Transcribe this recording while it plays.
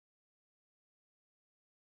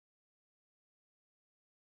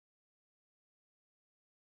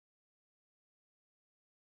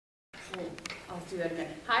I'll do that again.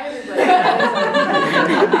 Hi, everybody.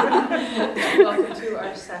 Welcome to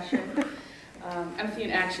our session, Empathy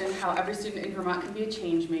in Action, How Every Student in Vermont Can Be a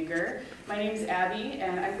Change Maker. My name is Abby,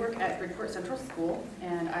 and I work at Bridgeport Central School,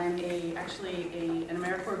 and I'm actually an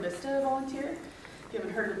AmeriCorps Vista volunteer. If you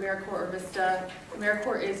haven't heard of AmeriCorps or Vista,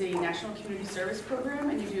 AmeriCorps is a national community service program,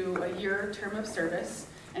 and you do a year term of service.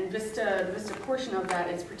 And the Vista portion of that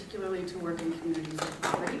is particularly to work in communities of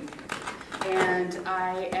poverty. And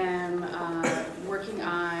I am working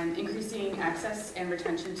on increasing access and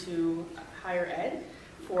retention to higher ed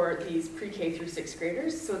for these pre-K through 6th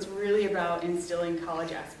graders. So it's really about instilling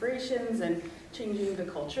college aspirations and changing the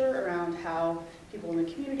culture around how people in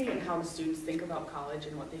the community and how the students think about college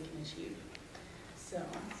and what they can achieve. So,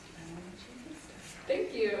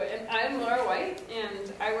 thank you. And I'm Laura White,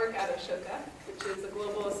 and I work at Ashoka, which is a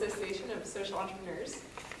global association of social entrepreneurs.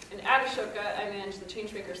 And at Ashoka, I manage the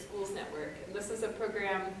Changemaker Schools Network. And this is a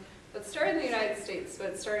program that started in the United States, but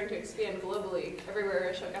it's starting to expand globally.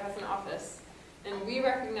 Everywhere Ashoka has an office. And we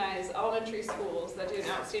recognize elementary schools that do an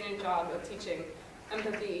outstanding job of teaching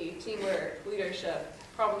empathy, teamwork, leadership,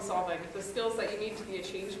 problem solving, the skills that you need to be a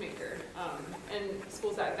change maker, and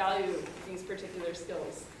schools that value these particular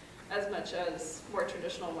skills as much as more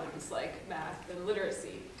traditional ones like math and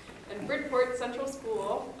literacy. And Bridgeport Central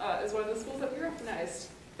School is one of the schools that we recognized,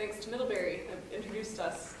 thanks to Middlebury, have introduced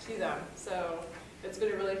us to them. So it's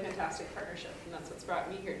been a really fantastic partnership, and that's what's brought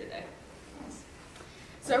me here today.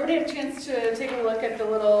 So everybody had a chance to take a look at the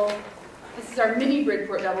little, this is our mini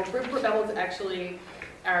Bridgeport Bubble. Bridgeport Bubble is actually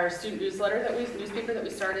our student newsletter newspaper that we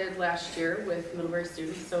started last year with Middlebury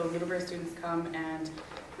students. So Middlebury students come and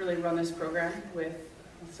really run this program with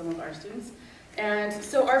some of our students. And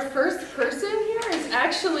so our first person here is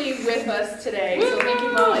actually with us today. So thank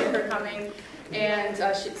you, Molly, for coming. And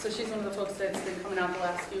so she's one of the folks that's been coming out the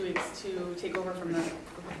last few weeks to take over from the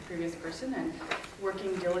previous person and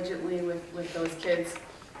working diligently with those kids.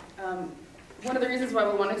 One of the reasons why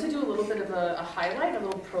we wanted to do a little bit of a highlight, a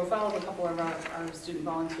little profile of a couple of our student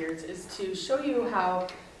volunteers, is to show you how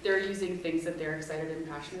they're using things that they're excited and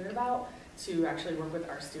passionate about to actually work with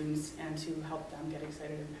our students and to help them get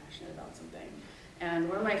excited and passionate about something. And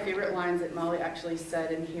one of my favorite lines that Molly actually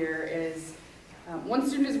said in here is, one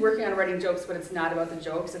student is working on writing jokes, but it's not about the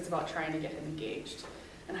jokes, it's about trying to get him engaged.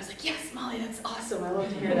 And I was like, yes, Molly, that's awesome. I love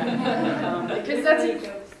to hear that. Because that's,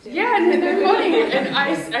 yeah, and they're funny. And I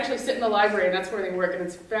actually sit in the library, and that's where they work, and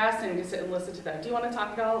it's fascinating to sit and listen to that. Do you want to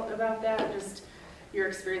talk about that, just your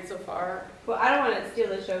experience so far? Well, I don't want to steal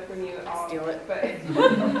the show from you at all. Steal it. But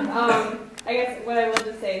I guess what I will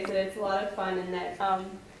just say is that it's a lot of fun, and that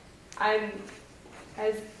I'm,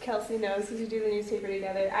 as Kelsey knows, because we do the newspaper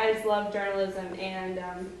together, I just love journalism, and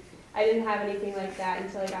I didn't have anything like that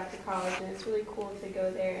until I got to college, and it's really cool to go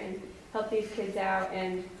there and help these kids out.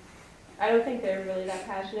 And I don't think they're really that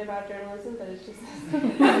passionate about journalism, but it's just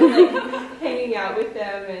like hanging out with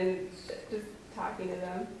them and just talking to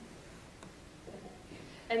them.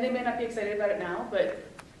 And they may not be excited about it now, but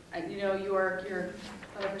you know, your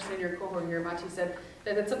other person in your cohort here, Mati, said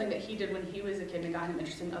that that's something that he did when he was a kid and got him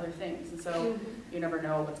interested in other things. And so you never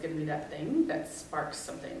know what's going to be that thing that sparks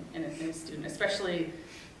something in a student, especially,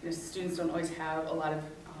 you know, students don't always have a lot of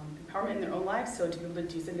empowerment in their own lives, so to be able to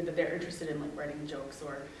do something that they're interested in, like writing jokes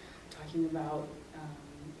or talking about,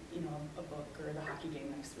 you know, a book or the hockey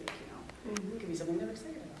game next week, you know, it could be something they're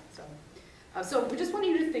excited about. So we just want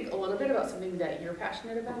you to think a little bit about something that you're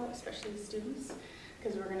passionate about, especially students,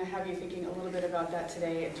 because we're going to have you thinking a little bit about that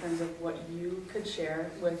today in terms of what you could share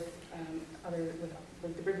with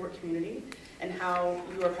with the Bridgeport community and how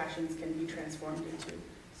your passions can be transformed into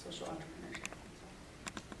social entrepreneurship.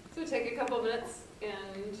 So take a couple of minutes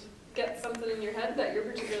and get something in your head that you're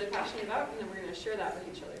particularly passionate about, and then we're going to share that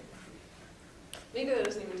with each other. Maybe that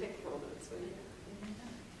doesn't even take a couple of minutes.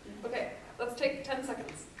 Okay, let's take 10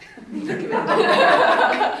 seconds. And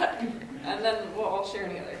then we'll all share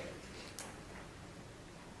together.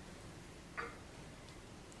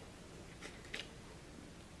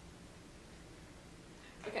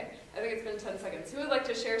 Okay, I think it's been 10 seconds. Who would like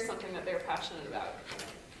to share something that they're passionate about?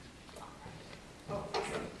 Oh,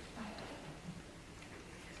 awesome.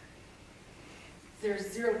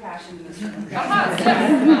 There's zero passion in this room.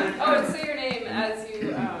 Oh, and say your name as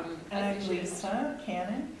you. I'm Lisa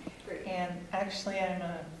Cannon. Great. And actually, I'm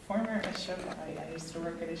a former Ashoka. I used to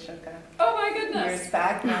work at Ashoka. Oh my goodness! Years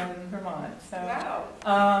back in Vermont. So, wow.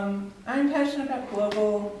 I'm passionate about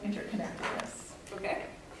global interconnectedness. Okay.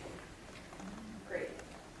 Great.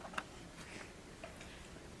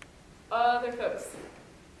 Other folks.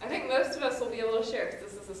 I think most of us will be able to share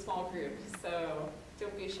because this is a small group, so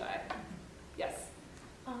don't be shy. Yes.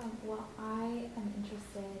 Well, I am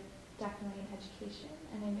interested definitely in education,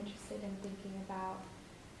 and I'm interested in thinking about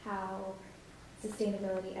how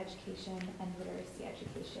sustainability education and literacy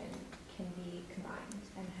education can be combined,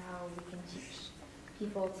 and how we can teach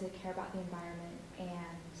people to care about the environment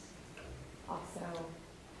and also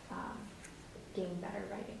gain better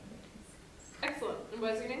writing abilities. Excellent. And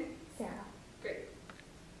what's your name? Sarah. Great.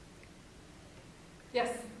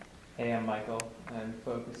 Yes. Hey, I'm Michael. I'm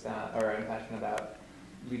I'm passionate about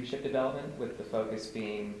leadership development, with the focus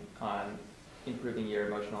being on improving your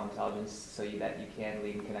emotional intelligence so that you can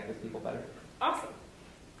lead and connect with people better. Awesome.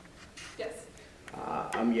 Yes.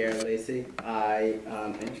 I'm Garrett Lacey. I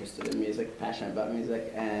am interested in music, passionate about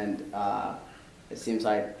music, and it seems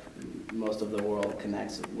like most of the world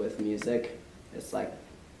connects with music. It's like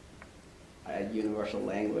a universal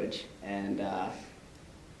language, and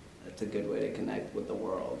it's a good way to connect with the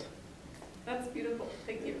world. That's beautiful.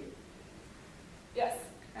 Thank you. Yes.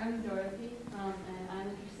 I'm Dorothy, and I'm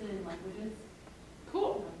interested in languages.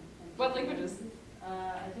 Cool. What languages?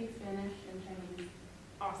 I think Spanish and Chinese,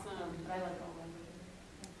 Awesome. but I like all languages.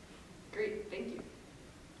 Great. Thank you.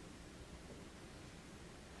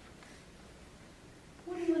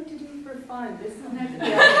 What do you like to do for fun? This is not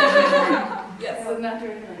Yes. so not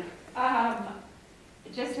doing it.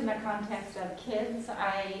 Just in the context of kids,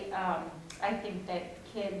 I think that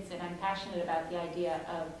kids, and I'm passionate about the idea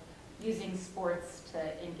of using sports to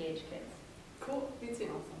engage kids. Cool. Me too.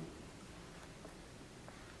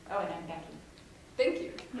 Oh, and I'm Becky. Thank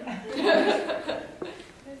you. Let's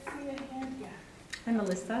see a hand. Yeah. I'm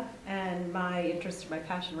Melissa, and my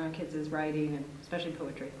passion around kids is writing, and especially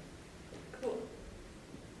poetry. Cool.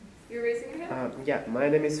 You're raising your hand? Yeah, my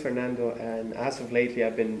name is Fernando, and as of lately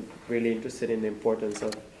I've been really interested in the importance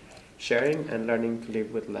of sharing and learning to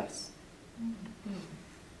live with less.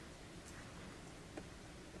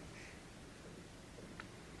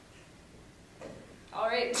 All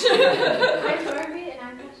right. I'm Dorothy, and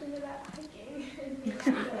I'm passionate about hiking and being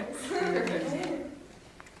outdoors.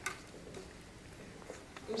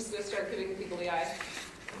 I'm just going to start giving people the eye.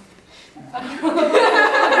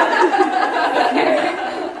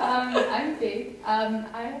 I'm Faith. I'm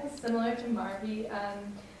similar to Marvy,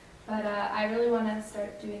 but I really want to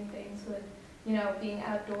start doing things with, being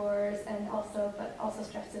outdoors, and but also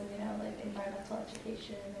stressing, like environmental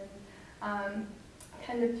education, and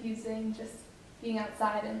kind of fusing just being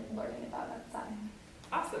outside and learning about outside.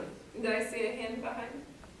 Awesome. Did I see a hand behind?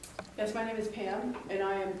 Yes, my name is Pam, and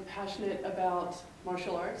I am passionate about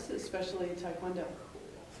martial arts, especially Taekwondo.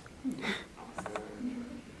 Awesome.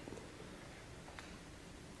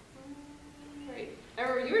 Great. I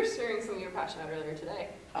remember you were sharing something you were passionate about earlier today.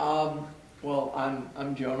 Well,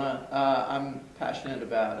 I'm Jonah. I'm passionate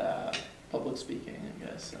about public speaking, I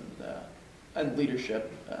guess, and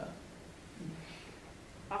leadership.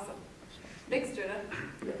 Awesome. Thanks, Jonah.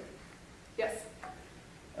 Yeah. Yes.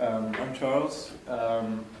 I'm Charles,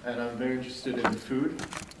 and I'm very interested in food.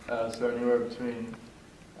 So anywhere between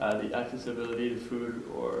the accessibility to food,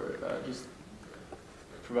 or just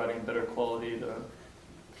providing better quality to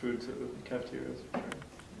food to cafeterias.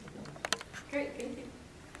 Great, thank you.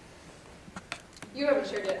 You haven't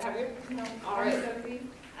shared yet, have you? No. All right. I'm Sophie,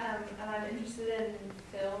 and I'm interested in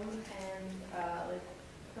film and like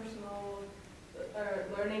personal, or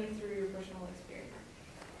learning through personal experience.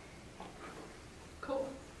 Cool.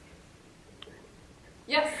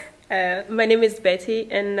 Yes. My name is Betty,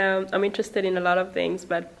 and I'm interested in a lot of things,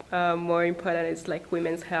 but more important is like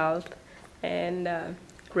women's health and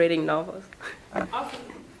reading novels. Awesome.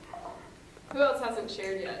 Who else hasn't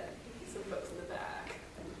shared yet? Some folks in the back.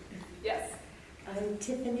 Yes. I'm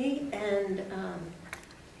Tiffany, and I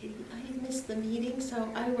missed the meeting, so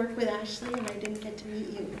I work with Ashley, and I didn't get to meet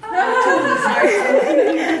you. Oh, sorry.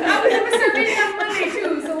 We start meeting on Monday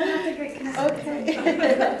too, so we'll have to get connected. Okay.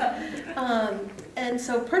 And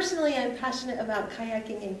so personally, I'm passionate about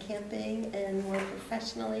kayaking and camping, and more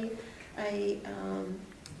professionally,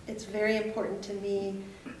 it's very important to me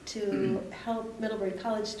to help Middlebury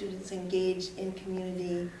College students engage in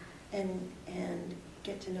community and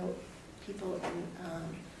get to know people and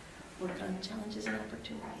work on challenges and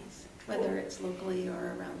opportunities, whether it's locally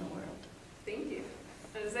or around the world. Thank you.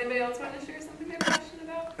 Does anybody else want to share something they're passionate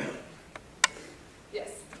about?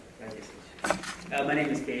 Yes. My name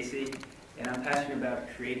is Casey, and I'm passionate about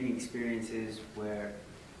creating experiences where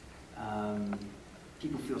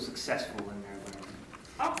people feel successful in their learning.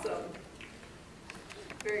 Awesome.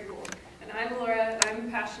 Very cool. And I'm Laura. I'm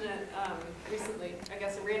passionate, recently, I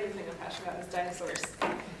guess a random thing I'm passionate about is dinosaurs.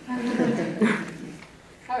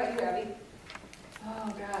 How about you, Abby? Oh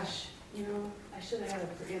gosh. You know, I should have had an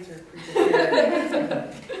answer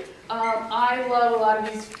prepared. I love a lot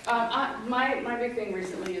of these. My big thing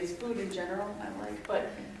recently is food in general. I like,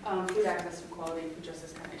 but food access, food quality, food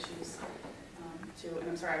justice kind of issues too. And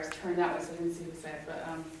I'm sorry, I was turned that way, so I didn't see who said it, but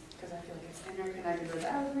because I feel like it's interconnected with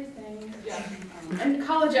everything. Yeah. And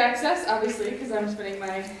college access, obviously, because I'm spending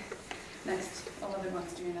my next 11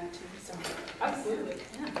 months doing that too. So absolutely,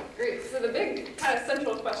 yeah, great. So the big kind of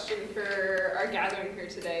central question for our gathering here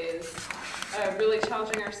today is really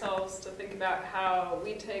challenging ourselves to think about how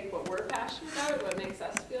we take what we're passionate about, what makes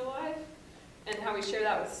us feel alive, and how we share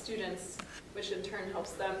that with students, which in turn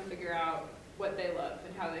helps them figure out what they love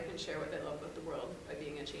and how they can share what they love with the world by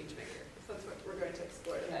being a change maker. So that's what we're going to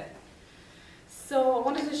explore today. So I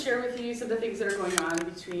wanted to share with you some of the things that are going on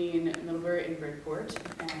between Middlebury and Bridport,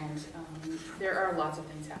 and there are lots of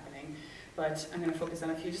things happening, but I'm going to focus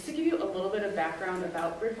on a few just to give you a little bit of background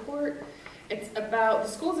about Bridport. It's about, the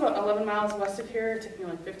school's about 11 miles west of here. It took me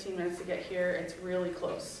like 15 minutes to get here. It's really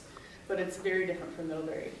close, but it's very different from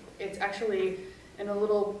Middlebury. It's actually in a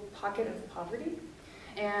little pocket of poverty,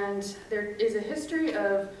 and there is a history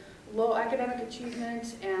of low academic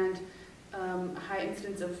achievement and a high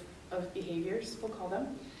incidence of behaviors, we'll call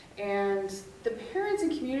them. And the parents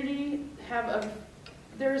and community have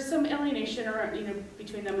there's some alienation around,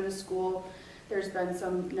 between them and the school. There's been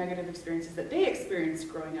some negative experiences that they experienced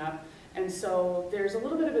growing up. And so there's a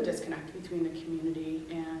little bit of a disconnect between the community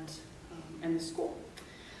and the school.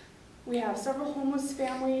 We have several homeless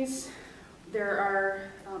families.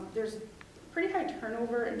 There's pretty high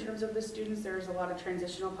turnover in terms of the students. There's a lot of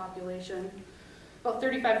transitional population. About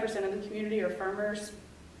 35% of the community are farmers.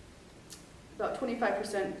 About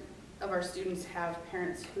 25% of our students have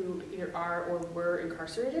parents who either are or were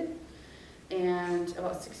incarcerated, and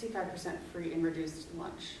about 65% free and reduced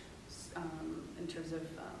lunch in terms of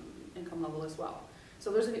income level as well.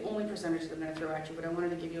 So those are the only percentages I'm going to throw at you, but I wanted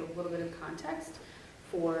to give you a little bit of context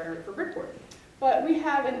for Bridport. But we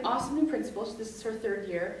have an awesome new principal. This is her third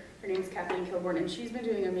year. Her name is Kathleen Kilborn, and she's been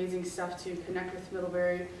doing amazing stuff to connect with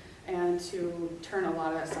Middlebury and to turn a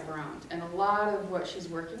lot of that stuff around. And a lot of what she's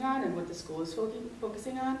working on and what the school is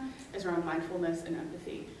focusing on is around mindfulness and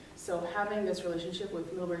empathy. So having this relationship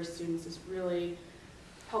with Middlebury students has really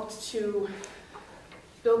helped to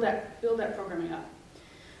build that programming up.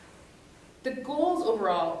 The goals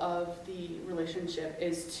overall of the relationship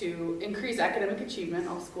is to increase academic achievement.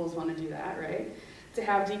 All schools want to do that, right? To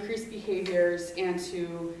have decreased behaviors and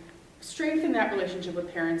to strengthen that relationship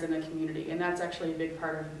with parents and the community. And that's actually a big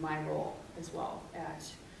part of my role as well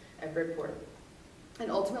at Bridport. And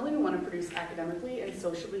ultimately, we want to produce academically and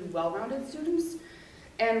socially well-rounded students.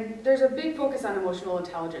 And there's a big focus on emotional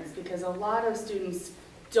intelligence because a lot of students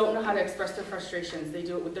don't know how to express their frustrations. They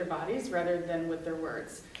do it with their bodies rather than with their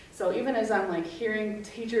words. So even as I'm like hearing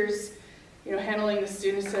teachers, handling the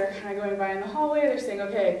students that are kind of going by in the hallway, they're saying,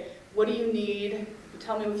 okay, what do you need?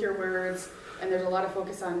 Tell me with your words. And there's a lot of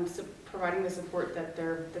focus on providing the support that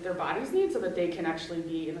their bodies need so that they can actually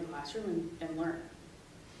be in the classroom and learn.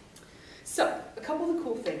 So a couple of the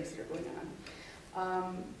cool things that are going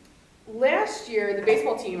on. Last year, the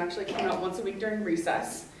baseball team actually came out once a week during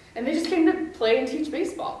recess, and they just came to play and teach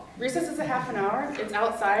baseball. Recess is a half an hour. It's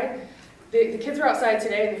outside. The kids were outside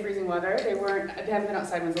today in the freezing weather. They haven't been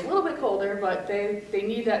outside when it's a little bit colder, but they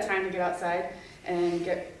need that time to get outside and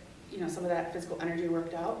get some of that physical energy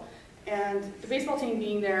worked out. And the baseball team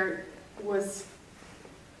being there was,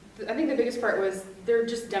 I think the biggest part was they're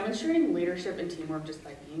just demonstrating leadership and teamwork just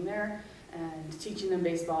by being there and teaching them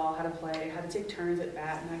baseball, how to play, how to take turns at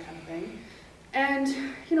bat and that kind of thing. And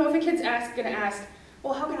if a kid's gonna ask,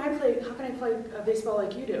 well, how can I play baseball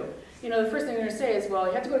like you do? The first thing they're gonna say is, well,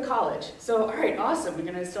 you have to go to college. So, all right, awesome. We're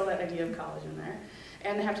gonna instill that idea of college in there.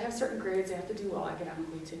 And they have to have certain grades. They have to do well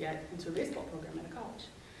academically to get into a baseball program at a college.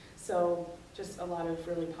 So just a lot of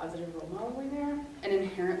really positive role modeling there and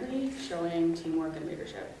inherently showing teamwork and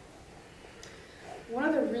leadership. One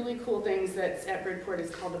of the really cool things that's at Bridport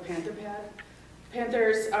is called the Panther Pad.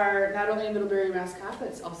 Panthers are not only a Middlebury mascot, but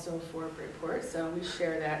it's also for Bridport, so we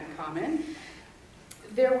share that in common.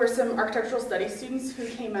 There were some architectural studies students who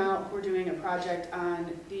came out, who were doing a project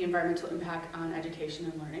on the environmental impact on education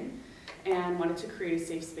and learning, and wanted to create a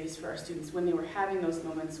safe space for our students when they were having those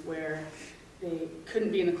moments where they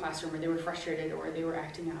couldn't be in the classroom, or they were frustrated, or they were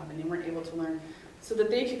acting out, and they weren't able to learn, so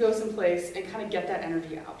that they could go someplace and kind of get that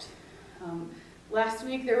energy out. Last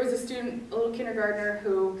week, there was a student, a little kindergartner,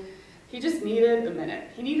 who he just needed a minute.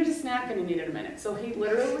 He needed a snack and he needed a minute. So he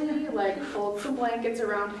literally pulled some blankets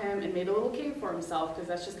around him and made a little cave for himself because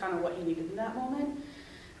that's just kind of what he needed in that moment.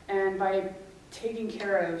 And by taking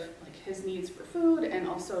care of like his needs for food and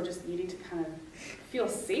also just needing to kind of feel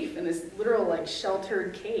safe in this literal like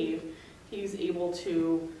sheltered cave. He was able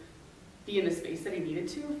to be in the space that he needed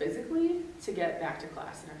to physically to get back to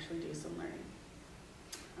class and actually do some learning.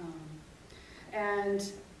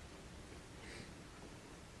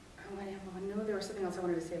 I know there was something else I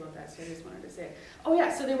wanted to say about that, so I just wanted to say it. Oh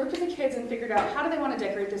yeah, so they worked with the kids and figured out how do they want to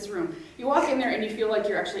decorate this room. You walk in there and you feel like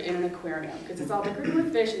you're actually in an aquarium because it's all decorated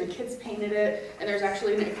with fish and the kids painted it and there's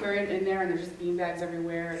actually an aquarium in there and there's just bean bags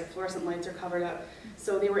everywhere. The fluorescent lights are covered up.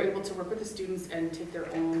 So they were able to work with the students and take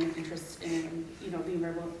their own interests in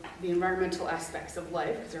the environmental aspects of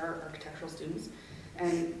life because there are architectural students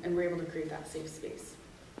and we're able to create that safe space.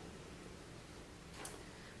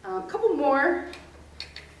 A couple more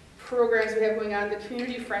programs we have going on. The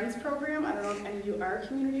Community Friends program, I don't know if any of you are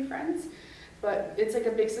community friends, but it's like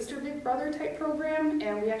a big sister, big brother type program,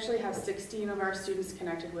 and we actually have 16 of our students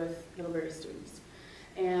connected with Middlebury students.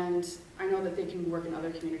 And I know that they can work in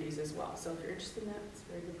other communities as well, so if you're interested in that, it's a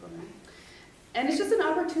very good program. And it's just an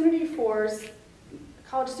opportunity for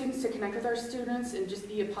college students to connect with our students and just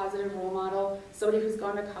be a positive role model, somebody who's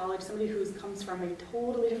gone to college, somebody who comes from a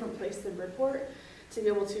totally different place than Bridport, to be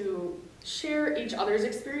able to share each other's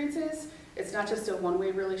experiences. It's not just a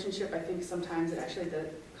one-way relationship. I think sometimes the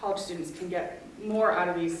college students can get more out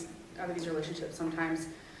of these relationships sometimes.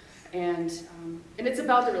 And it's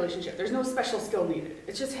about the relationship. There's no special skill needed.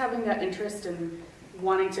 It's just having that interest and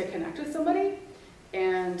wanting to connect with somebody,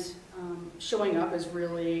 and showing up is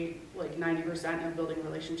really like 90% of building a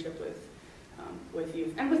relationship with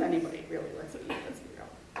youth and with anybody, really. Let's be real.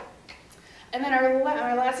 And then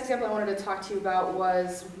our last example I wanted to talk to you about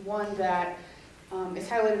was one that is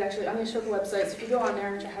highlighted actually on the Ashoka website. So if you go on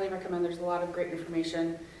there, which I highly recommend, there's a lot of great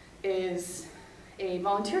information, is a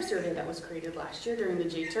volunteer survey that was created last year during the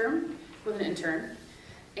J term with an intern.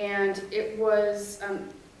 And it was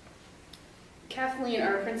Kathleen,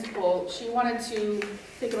 our principal, she wanted to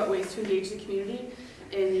think about ways to engage the community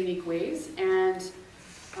in unique ways. And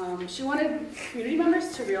she wanted community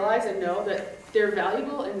members to realize and know that they're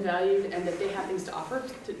valuable and valued and that they have things to offer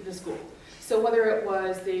to the school. So whether it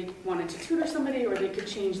was they wanted to tutor somebody or they could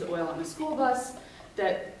change the oil on the school bus,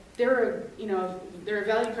 that they're a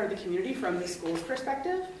valued part of the community from the school's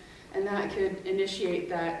perspective, and that could initiate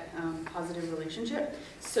that positive relationship.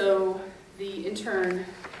 So the intern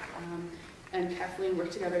and Kathleen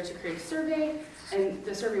worked together to create a survey, and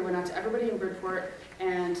the survey went out to everybody in Bridport,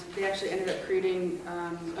 and they actually ended up creating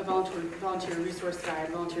a volunteer resource guide,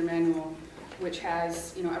 volunteer manual, which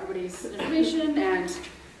has everybody's information and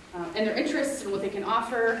their interests and what they can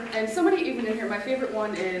offer. And somebody even in here, my favorite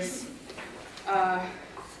one is, I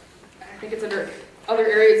think it's under other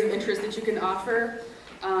areas of interest that you can offer,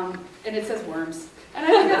 and it says worms. And I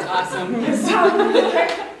think that's awesome,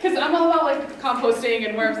 because I'm all about like composting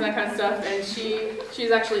and worms and that kind of stuff, and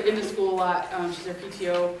she's actually in the school a lot. She's our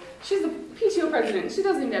PTO. She's the PTO president. She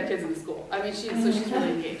doesn't even have kids in the school. I mean, she's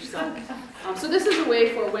really engaged. So this is a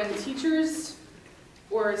way for when teachers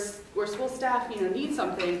or school staff need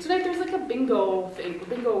something. Tonight there's like a bingo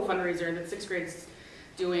fundraiser that 6th grade's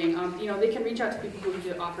doing. They can reach out to people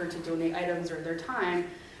who offer to donate items or their time.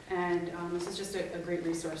 And this is just a great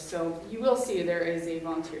resource. So you will see there is a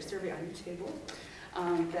volunteer survey on your table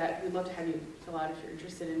that we'd love to have you fill out if you're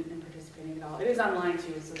interested in participating at all. It is online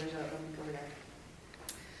too, so there's a link over there.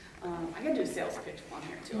 I gotta do a sales pitch while I'm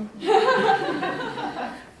here too.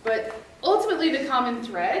 But ultimately the common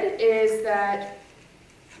thread is that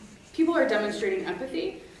people are demonstrating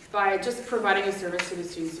empathy by just providing a service to the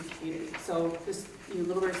students and community. So this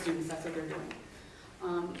Middlebury students, that's what they're doing.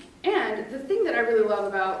 And the thing that I really love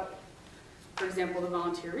about, for example, the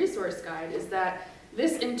volunteer resource guide is that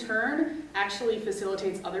this in turn actually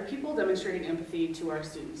facilitates other people demonstrating empathy to our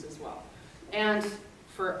students as well. And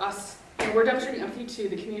for us, we're demonstrating empathy to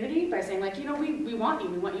the community by saying like, we want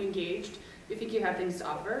you engaged, we think you have things to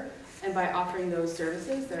offer, and by offering those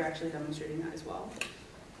services, they're actually demonstrating that as well.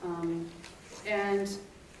 And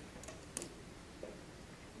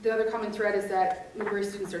the other common thread is that Middlebury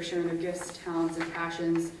students are sharing their gifts, talents, and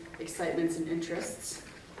passions, excitements, and interests.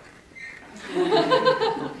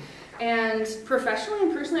 And professionally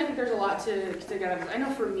and personally, I think there's a lot to get out of this. I know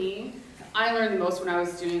for me, I learned the most when I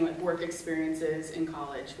was doing like work experiences in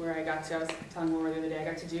college, where I was telling Laura the other day, I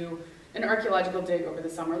got to do an archaeological dig over the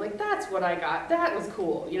summer. Like, that's what I got. That was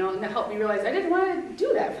cool, and that helped me realize I didn't want to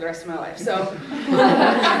do that for the rest of my life. So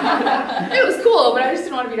it was cool, but I just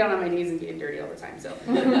didn't want to be down on my knees and getting dirty all the time. So,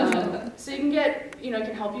 so you can get, it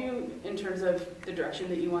can help you in terms of the direction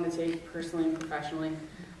that you want to take personally and professionally.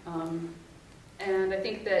 And I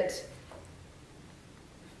think that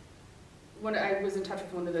when I was in touch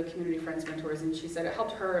with one of the community friends mentors, and she said it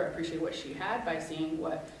helped her appreciate what she had by seeing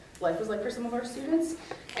what life was like for some of our students,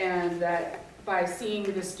 and that by seeing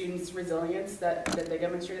the students' resilience that they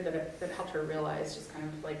demonstrated, that helped her realize just kind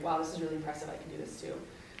of like, wow, this is really impressive, I can do this too.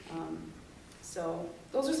 So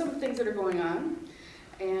those are some of the things that are going on.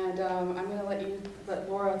 And I'm going to let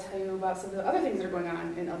Laura tell you about some of the other things that are going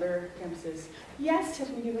on in other campuses. Yes,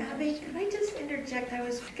 Tiffany. Abby, could I just interject? I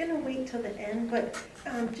was going to wait till the end, but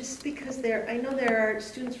just because I know there are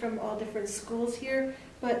students from all different schools here,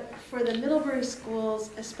 but for the Middlebury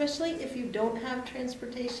schools, especially if you don't have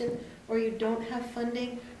transportation or you don't have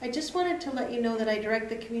funding, I just wanted to let you know that I direct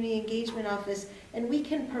the Community Engagement Office, and we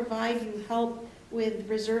can provide you help with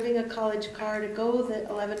reserving a college car to go the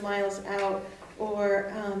 11 miles out,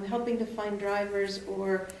 or helping to find drivers,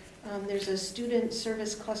 or there's a student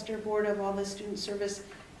service cluster board of all the student service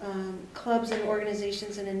clubs and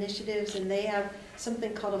organizations and initiatives, and they have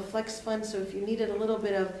something called a flex fund, so if you needed a little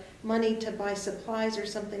bit of money to buy supplies or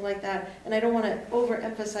something like that, and I don't want to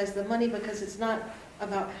overemphasize the money because it's not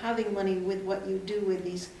about having money with what you do with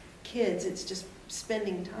these kids, it's just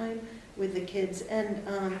spending time with the kids. And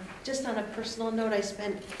just on a personal note, I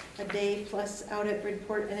spent a day plus out at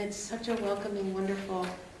Bridport, and it's such a welcoming, wonderful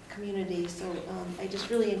community. So I just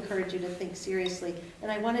really encourage you to think seriously.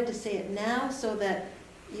 And I wanted to say it now so that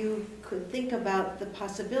you could think about the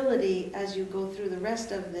possibility as you go through the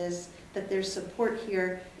rest of this, that there's support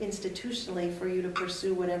here institutionally for you to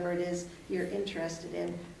pursue whatever it is you're interested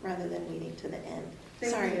in, rather than waiting to the end.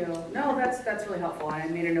 Thank you. No, that's really helpful. I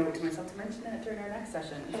made a note to myself to mention it during our next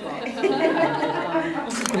session as well.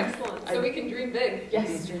 Excellent. So we can dream big.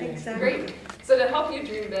 Yes, dream big. Exactly. Great. So to help you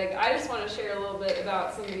dream big, I just want to share a little bit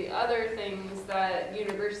about some of the other things that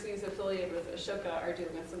universities affiliated with Ashoka are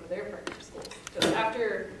doing with some of their partner schools. Because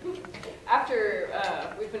after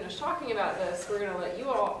we finish talking about this, we're going to let you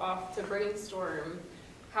all off to brainstorm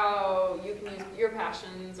how you can use your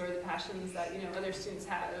passions or the passions that other students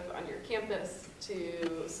have on your campus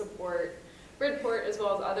to support Bridport as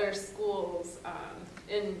well as other schools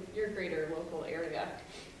in your greater local area.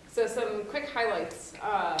 So some quick highlights.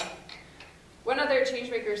 One other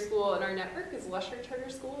changemaker school in our network is Lusher Charter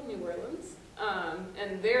School in New Orleans.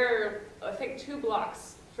 And they're, I think, 2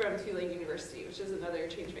 blocks from Tulane University, which is another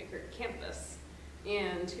changemaker campus.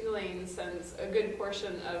 And Tulane sends a good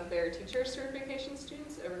portion of their teacher certification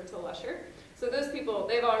students over to Lusher. So those people,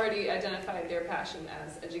 they've already identified their passion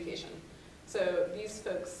as education. So these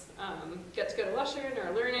folks get to go to Lusher and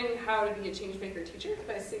are learning how to be a changemaker teacher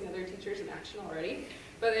by seeing other teachers in action already.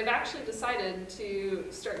 But they've actually decided to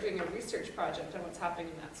start doing a research project on what's happening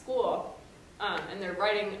in that school. And they're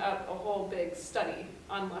writing up a whole big study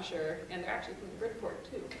on Lusher, and they're actually from Bridport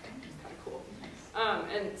too, which is kind of cool.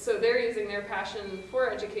 And so they're using their passion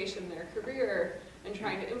for education, their career, and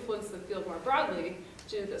trying to influence the field more broadly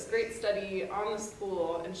to do this great study on the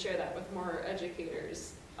school and share that with more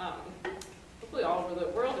educators, hopefully all over the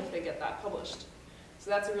world if they get that published. So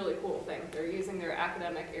that's a really cool thing. They're using their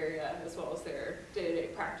academic area as well as their day-to-day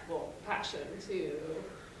practical passion to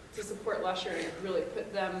support Lusher and really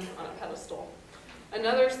put them on a pedestal.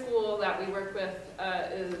 Another school that we work with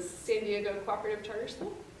is San Diego Cooperative Charter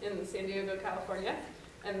School in San Diego, California.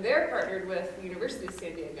 And they're partnered with the University of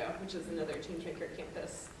San Diego, which is another changemaker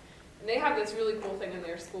campus. And they have this really cool thing in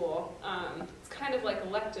their school. It's kind of like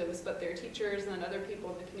electives, but their teachers and then other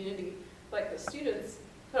people in the community, like the students,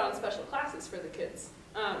 put on special classes for the kids.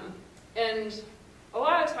 And a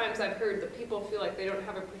lot of times I've heard that people feel like they don't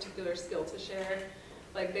have a particular skill to share,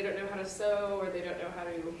 like they don't know how to sew or they don't know how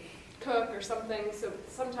to cook or something, so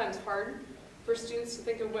it's sometimes hard for students to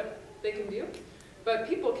think of what they can do. But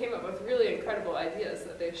people came up with really incredible ideas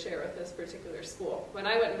that they share with this particular school. When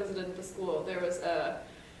I went and visited the school, there was a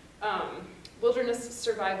wilderness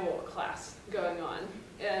survival class going on,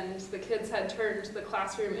 and the kids had turned the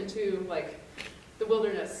classroom into like the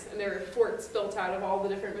wilderness, and there were forts built out of all the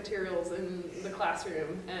different materials in the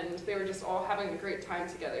classroom, and they were just all having a great time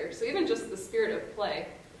together. So even just the spirit of play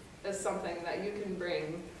is something that you can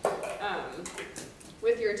bring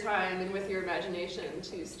with your time and with your imagination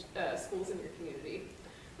to schools in your community.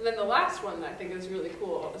 And then the last one that I think is really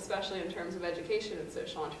cool, especially in terms of education and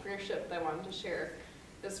social entrepreneurship that I wanted to share,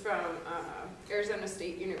 is from Arizona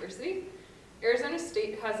State University. Arizona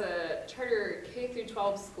State has a charter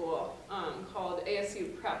K-12 school called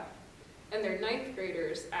ASU Prep, and their 9th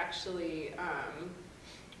graders actually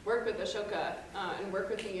work with Ashoka and work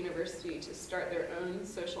with the university to start their own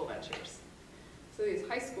social ventures. So these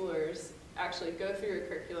high schoolers actually go through a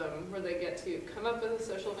curriculum where they get to come up with a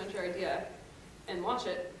social venture idea and launch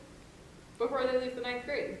it before they leave the 9th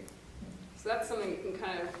grade. So that's something you can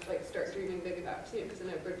kind of like start dreaming big about too, because I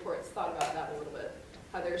know Bridport's thought about that a little bit,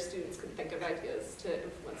 how their students could think of ideas to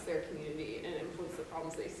influence their community and influence the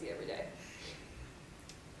problems they see every day.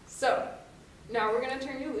 So now we're going to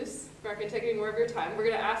turn you loose. We're not going to take any more of your time. We're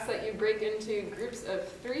going to ask that you break into groups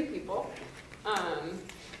of 3 people.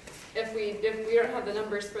 If we don't have the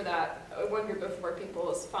numbers for that, one group of 4 people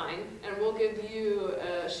is fine. And we'll give you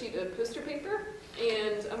a sheet of poster paper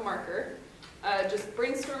and a marker. Just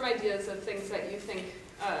brainstorm ideas of things that you think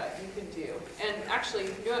you could do. And actually,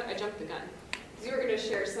 you know what? I jumped the gun. You were going to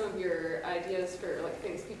share some of your ideas for like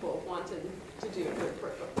things people wanted to do for the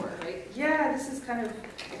report before, right? Yeah, this is kind of,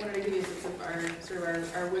 I wanted to give you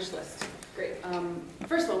our wish list. Great.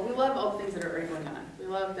 First of all, we love all the things that are already going on. We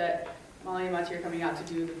love that Molly and Mati are coming out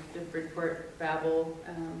to do the Bridport Babble.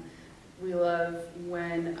 We love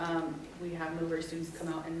when we have Middlebury students come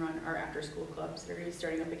out and run our after-school clubs. They're going to be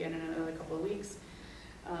starting up again in another couple of weeks.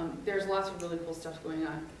 There's lots of really cool stuff going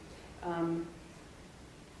on.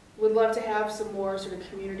 Would love to have some more sort of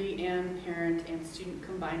community and parent and student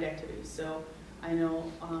combined activities. So I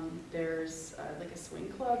know there's like a swing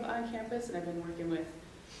club on campus, and I've been working with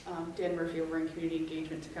Dan Murphy over in community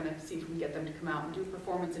engagement to kind of see if we can get them to come out and do a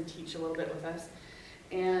performance and teach a little bit with us.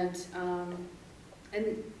 And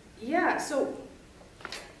yeah, so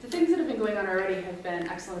the things that have been going on already have been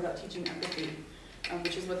excellent about teaching empathy,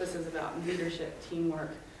 which is what this is about, and leadership,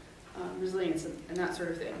 teamwork, resilience, and that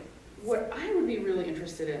sort of thing. What I would be really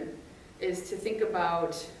interested in is to think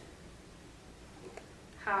about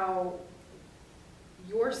how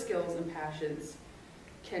your skills and passions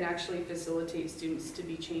can actually facilitate students to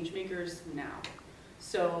be change makers now.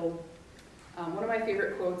 So one of my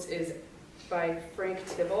favorite quotes is by Frank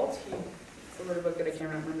Tybalt. He wrote a book that I can't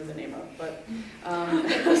remember the name of, but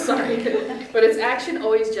sorry. But it's action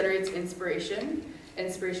always generates inspiration.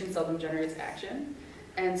 Inspiration seldom generates action.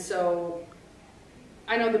 And so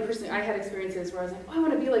I know I had experiences where I was like, oh, I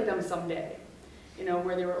want to be like them someday, you know,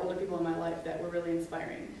 where there were older people in my life that were really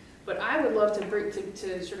inspiring. But I would love to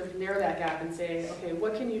sort of narrow that gap and say, okay,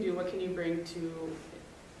 what can you do, what can you bring to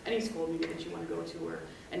any school maybe that you want to go to or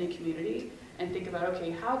any community, and think about,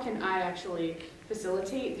 okay, how can I actually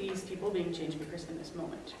facilitate these people being change makers in this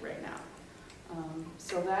moment right now?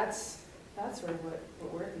 So that's sort of what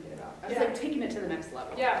we're thinking about. It's like taking it to the next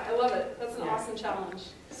level. Yeah, I love it. That's an awesome challenge.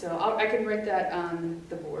 So I can write that on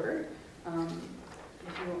the board.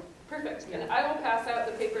 If you Perfect. Yeah. And I will pass out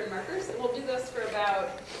the paper and markers, and we'll do this for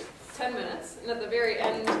about 10 minutes. And at the very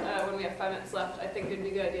end, when we have 5 minutes left, I think it would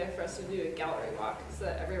be a good idea for us to do a gallery walk so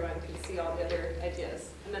that everyone can see all the other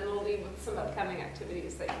ideas. And then we'll leave with some upcoming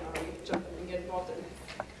activities that you can already jump in and get involved in.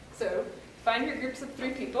 So find your groups of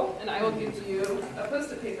 3 people, and I will give you a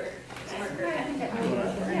post-it paper marker.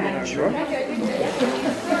 Sure.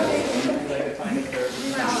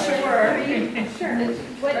 Sure.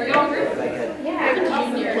 What are you all group? Yeah.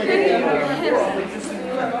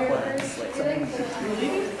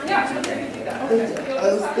 I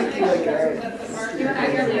was thinking like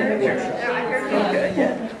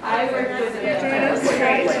I work with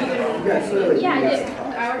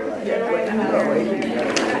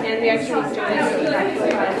and we actually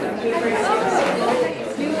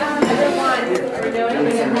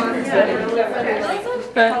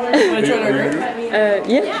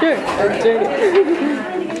yeah, sure. I'll join it.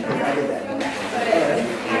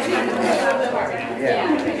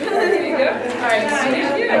 There you go. All right.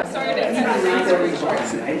 Thank you. Sorry to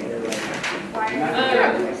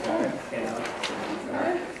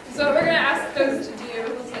so what we're going to ask folks to do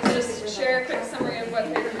is just share a quick summary of what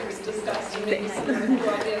their groups discussed and maybe some of the cool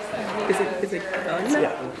ideas that we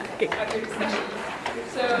have your discussion.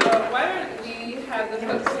 So why don't we have the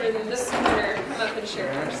folks who are in this corner come up and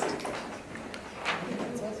share first.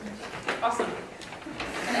 Awesome.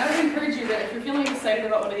 And I would encourage you that if you're feeling excited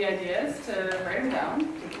about one of the ideas, to write them down,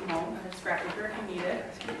 take them home, and a scrap paper if you need it.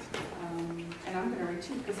 And I'm going to write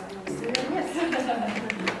too because I know it's yes.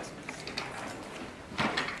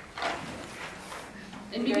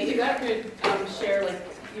 And maybe if you could share like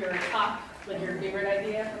your top, like your favorite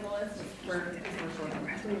idea from the list for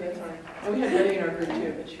That's all right. And we had Betty in our group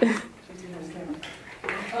too, but she's in this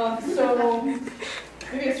camera. So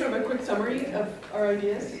maybe I start with a quick summary of our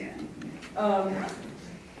ideas.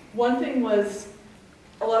 One thing was,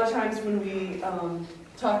 a lot of times when we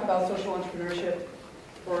talk about social entrepreneurship,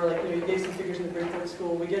 or like, you gave some figures in the Bridport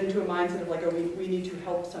School, we get into a mindset of like, oh, we need to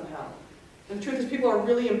help somehow. And the truth is people are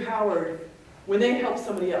really empowered when they help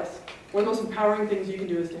somebody else. One of the most empowering things you can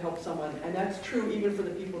do is to help someone, and that's true even for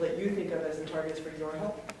the people that you think of as the targets for your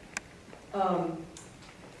help.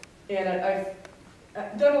 And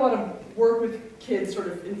done a lot of work with kids sort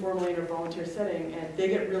of informally in a volunteer setting, and they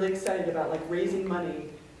get really excited about like raising money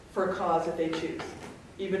for a cause that they choose,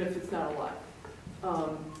 even if it's not a lot.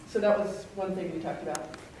 So that was one thing we talked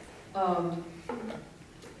about.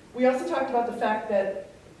 We also talked about the fact that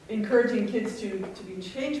encouraging kids to be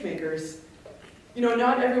change makers, you know,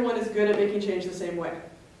 not everyone is good at making change the same way.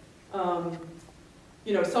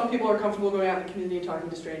 You know, some people are comfortable going out in the community and talking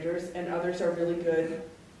to strangers, and others are really good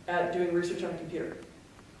at doing research on a computer,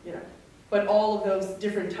 you know. But all of those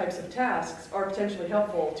different types of tasks are potentially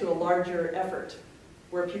helpful to a larger effort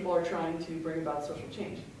where people are trying to bring about social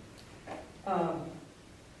change. Do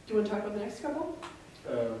you want to talk about the next couple?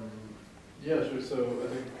 Yeah, sure. So I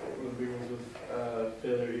think one of the big ones with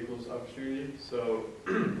failure equals opportunity. So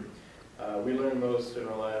we learn most in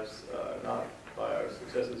our lives not by our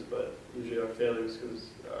successes, but usually our failures, because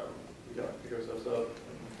we can't pick ourselves up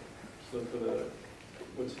and just look for the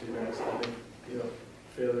what to do next. I think, you know,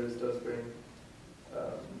 failures does bring,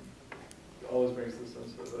 always brings the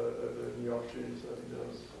sense of a new opportunity. So I think that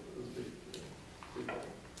was big.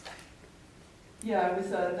 Yeah, it was,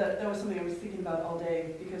 that was something I was thinking about all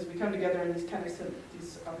day, because we come together in these kind of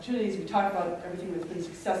these opportunities. We talk about everything that's been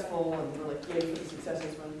successful, and we're like, yay for the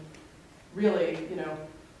successes, when really, you know,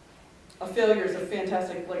 a failure is a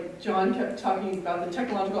fantastic, like John kept talking about the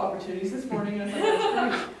technological opportunities this morning, and I thought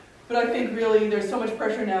that was great. But I think really there's so much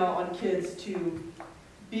pressure now on kids to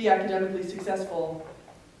be academically successful,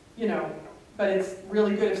 you know, but it's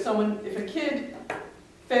really good if a kid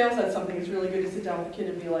fails at something, it's really good to sit down with a kid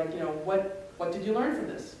and be like, you know, what did you learn from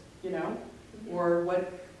this, you know? Or what,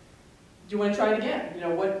 do you want to try it again? You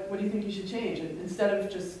know, what do you think you should change? And instead of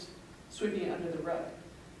just sweeping it under the rug.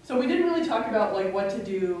 So we didn't really talk about like what to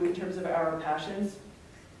do in terms of our passions,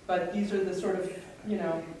 but these are the sort of, you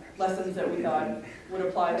know, lessons that we thought would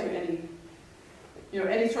apply to any, you know,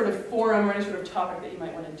 any sort of forum or any sort of topic that you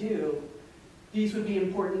might want to do. These would be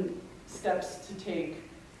important steps to take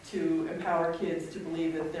to empower kids to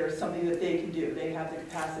believe that there's something that they can do. They have the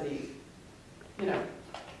capacity, you know,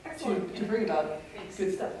 to bring about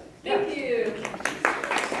good stuff. Thank you.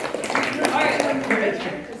 All right.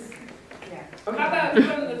 How about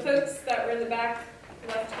from the folks that were in the back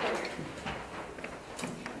left corner?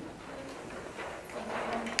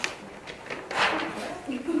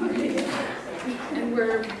 And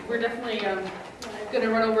we're definitely going to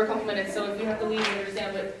run over a couple minutes, so if you have to leave, I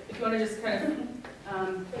understand, but if you want to just kind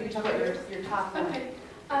of maybe talk about your top one. Okay.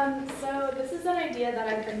 So this is an idea that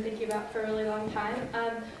I've been thinking about for a really long time.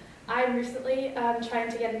 I'm recently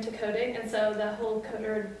trying to get into coding, and so the whole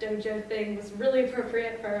Coder Dojo thing was really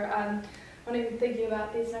appropriate for what I'm thinking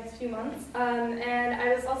about these next few months. And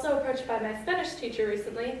I was also approached by my Spanish teacher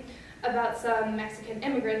recently about some Mexican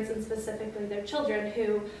immigrants, and specifically their children,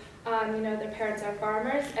 who, you know, their parents are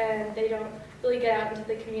farmers and they don't really get out into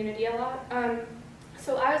the community a lot.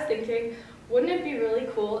 So I was thinking, wouldn't it be really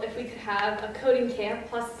cool if we could have a coding camp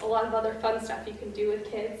plus a lot of other fun stuff you can do with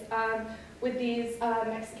kids with these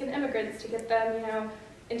Mexican immigrants to get them, you know,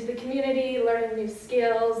 into the community, learning new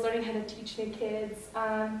skills, learning how to teach new kids,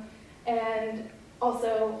 and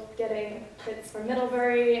also getting kids from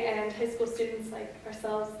Middlebury and high school students like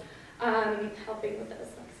ourselves helping with those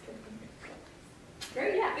Mexican immigrants.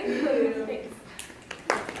 Great, yeah, thank you. Thanks.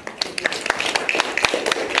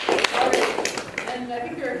 All right, and I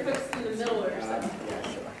think there are folks in the middle or something.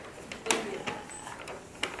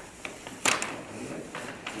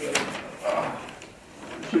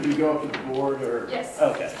 Should we go up to the board or? Yes.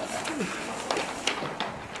 Okay.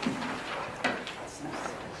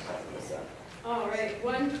 All right,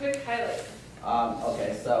 one quick highlight.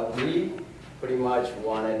 Okay, so we pretty much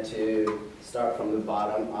wanted to start from the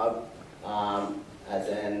bottom up, as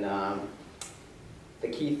in the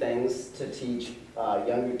key things to teach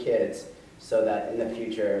younger kids so that in the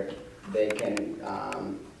future they can you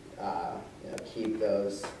know, keep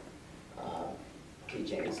those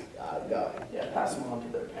teachings going. Yeah, pass them on to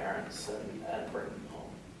their parents and bring them home.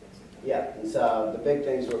 Yeah, and so the big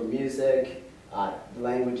things were music,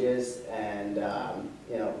 languages, and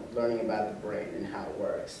you know, learning about the brain and how it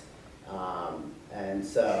works. And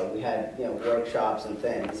so we had, you know, workshops and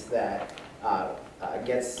things that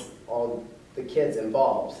gets all the kids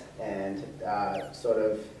involved and sort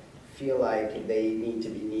of feel like they need to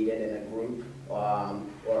be needed in a group,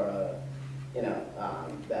 or a, you know,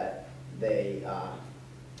 that they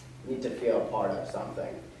need to feel a part of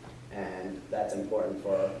something, and that's important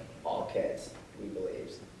for all kids, we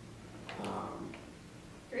believe.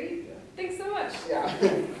 Great, thanks so much. Yeah.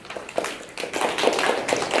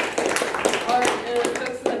 All right,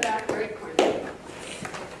 folks in the back right corner.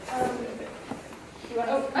 You want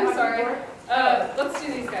Oh, I'm sorry. Let's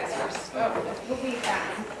do these guys first. Will we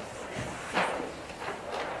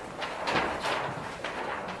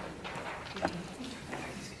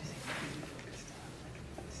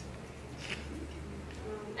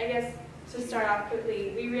off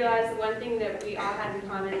quickly, we realized the one thing that we all have in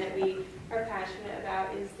common that we are passionate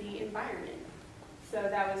about is the environment. So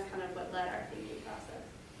that was kind of what led our thinking process.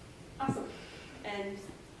 Awesome. And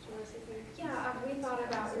do you want to say something? Yeah, we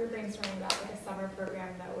were brainstorming about like a summer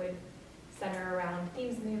program that would center around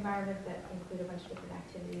themes in the environment that include a bunch of different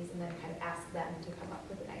activities, and then kind of ask them to come up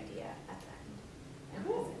with an idea at the end and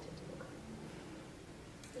present it to the group.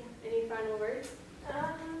 Yeah. Any final words?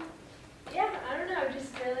 Yeah, I don't know,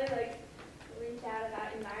 just really like reach out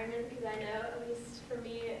about environment, because I know, at least for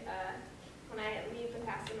me, when I leave the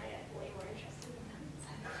classroom, I get way more interested in that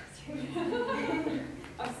side of the classroom.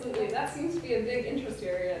 Absolutely. That seems to be a big interest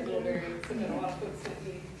area at Middlebury, so that a lot of folks might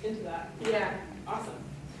be into that. Yeah. Awesome.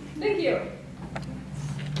 Thank you.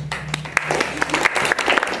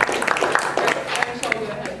 Michelle, go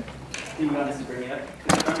ahead. Do you want us to bring it up?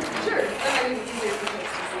 Sure. That might be easier for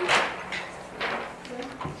folks to see.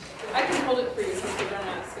 I can hold it for you since we run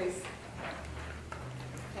out of space.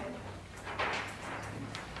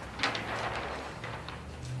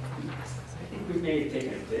 I think we've maybe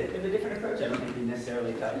taken a bit of a different approach. I don't think we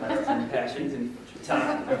necessarily talk about student passions and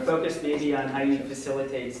our focus maybe on how you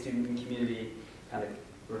facilitate student and community kind of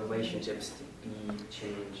relationships to be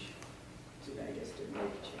change, to I guess to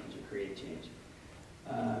make change or create change.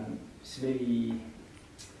 So maybe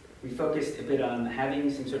we focused a bit on having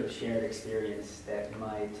some sort of shared experience that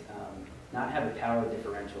might not have a power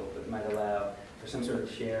differential, but might allow for some sort of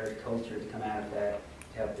shared culture to come out of that,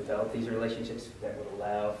 to help develop these relationships that would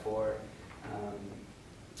allow for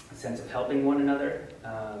a sense of helping one another.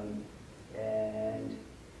 And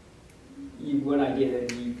one idea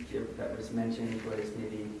that was mentioned was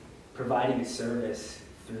maybe providing a service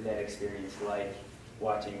through that experience, like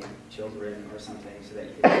watching children or something, so that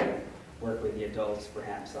you can work with the adults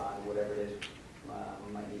perhaps on whatever it is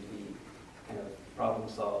might need to be kind of problem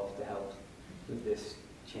solved to help with this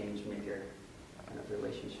change maker kind of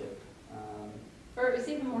relationship. Or it was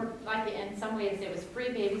even more like, in some ways, it was free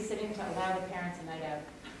babysitting to allow the parents a night out.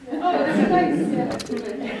 Oh, that's nice.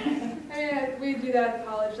 Yeah, we do that at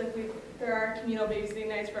college. Like there are communal babysitting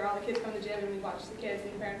nights where all the kids come to the gym and we watch the kids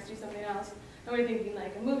and the parents do something else. And we're thinking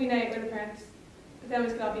like a movie night where the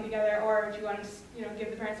families could all be together, or if you want to,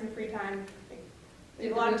 give the parents some free time. A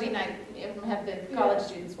lot of movie night, and have the college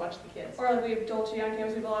students watch the kids. Or like we have Dolce on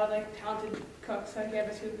campus. We have a lot of like talented cooks on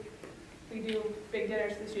campus who we do big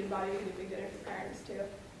dinners for the student body. We do big dinners for parents too.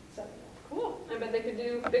 So cool. I bet they could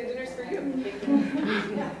do big dinners for you.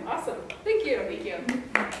 Yeah. Awesome. Thank you. Thank you.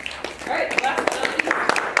 All right. Last but not least.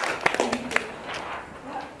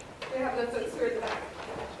 Yeah. We have the folks who are at the back.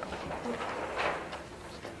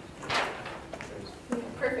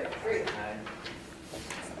 Perfect. Great.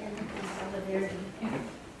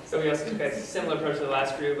 So we also took a similar approach to the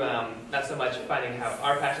last group, not so much finding how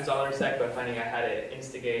our passions all intersect, but finding out how to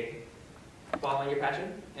instigate following your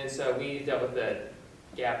passion. And so we dealt with the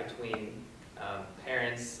gap between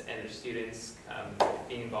parents and their students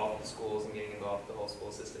being involved with the schools and getting involved with the whole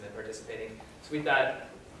school system and participating. So we thought,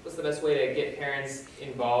 what's the best way to get parents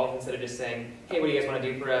involved instead of just saying, hey, what do you guys want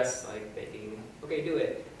to do for us? Like baking, okay, do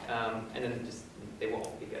it. And then just they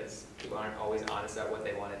won't, because people aren't always honest about what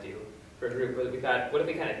they want to do for a group. But we thought, what if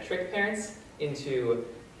we kind of trick parents into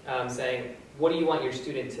saying, what do you want your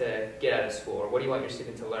student to get out of school, or what do you want your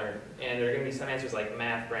student to learn? And there are going to be some answers like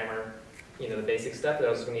math, grammar, the basic stuff. But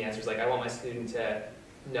also going to be answers like, I want my student to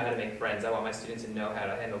know how to make friends. I want my student to know how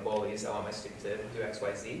to handle bullies. I want my student to do X,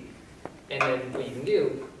 Y, Z. And then what you can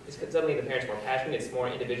do is suddenly the parent's more passionate. It's more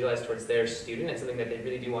individualized towards their student. It's something that they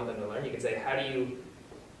really do want them to learn. You can say, how do you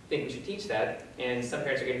think we should teach that? And some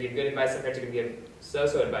parents are going to give good advice, some parents are going to give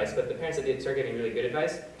so-so advice, but the parents that start giving really good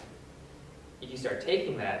advice, if you start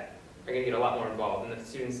taking that, are going to get a lot more involved. And the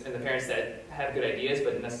students and the parents that have good ideas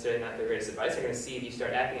but necessarily not the greatest advice are going to see if you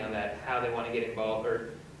start acting on that, how they want to get involved, or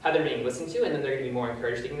how they're being listened to, and then they're going to be more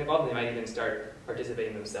encouraged to get involved, and they might even start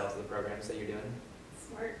participating themselves in the programs that you're doing.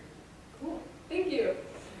 Smart. Cool. Thank you.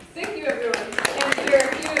 Thank you, everyone. And there are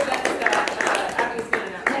a few events that Abby's going to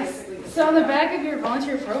announce. Yes. So on the back of your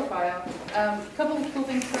volunteer profile, a couple of cool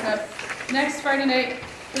things coming up. Next Friday night,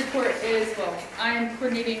 Bridport is, I am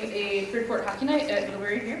coordinating a Bridport hockey night at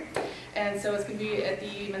Middlebury here. And so it's going to be at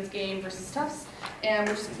the men's game versus Tufts. And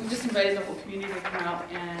we just invited the whole community to come out,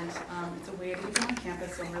 and it's a way to get on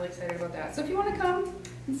campus, so I'm really excited about that. So if you want to come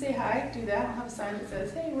and say hi, do that. I'll have a sign that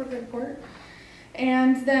says, hey, we're Bridport.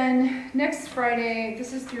 And then next Friday,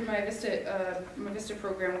 this is through my Vista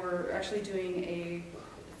program, we're actually doing a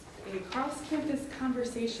cross-campus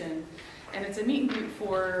conversation, and it's a meet and greet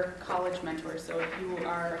for college mentors. So if you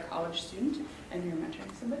are a college student and you're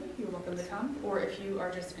mentoring somebody, you're welcome to come. Or if you are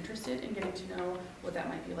just interested in getting to know what that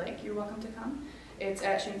might be like, you're welcome to come. It's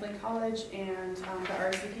at Champlain College, and the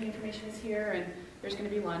RSVP information is here, and there's going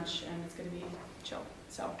to be lunch, and it's going to be chill.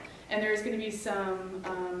 So, and there's going to be some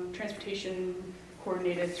transportation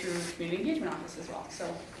coordinated through the Community Engagement Office as well.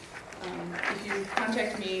 So if you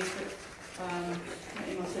contact me, my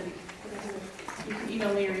email said, you can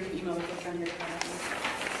email me or you can email the folks down here to contact me.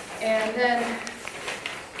 And then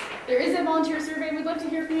there is a volunteer survey. We'd love to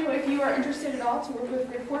hear from you if you are interested at all to work with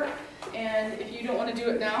Bridport. And if you don't want to do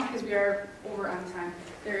it now, because we are over on time,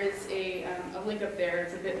 there is a link up there.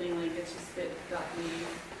 It's a bit.ly link. It's just bit.ly/ECS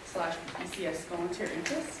volunteer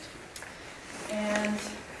interest. And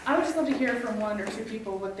I would just love to hear from one or two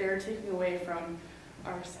people what they're taking away from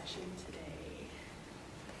our session today.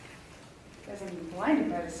 Guys, I'm blinded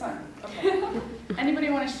by the sun. Okay. Anybody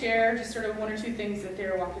want to share just sort of one or two things that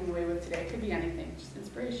they're walking away with today? It could be anything, just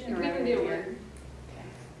inspiration or can do a word.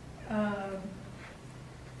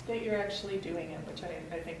 That you're actually doing it, which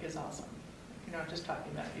I think is awesome. You're not just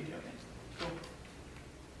talking about you doing it. Cool.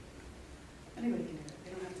 Anybody can do it.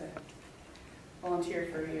 They don't have to volunteer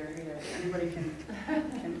for a year either. Anybody can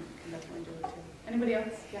definitely do it too. Anybody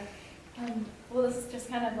else? Yeah. Well, this is just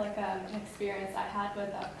kind of like an experience I had with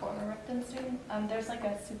a former Ripton student. There's like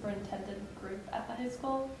a superintendent group at the high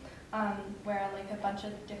school where like a bunch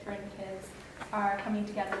of different kids are coming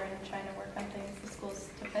together and trying to work on things the schools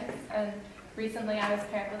to fix. And recently I was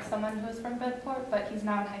paired with someone who was from Bedford, but he's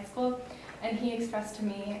now in high school, and he expressed to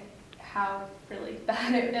me how really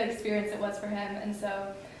bad an experience it was for him. And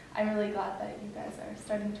so I'm really glad that you guys are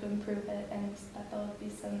starting to improve it, and that there will be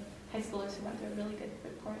some high schoolers who went through a really good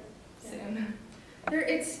report soon.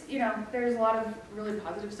 There's a lot of really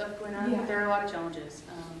positive stuff going on, but there are a lot of challenges,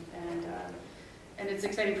 and it's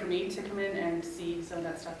exciting for me to come in and see some of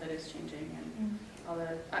that stuff that is changing, and all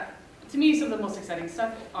the. To me, some of the most exciting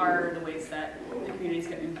stuff are the ways that the community is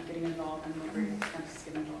getting involved, and Middlebury campuses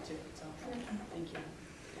getting involved too. So, thank you.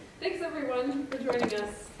 Thanks everyone for joining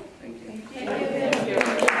us. Thank you. Thank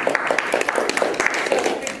you.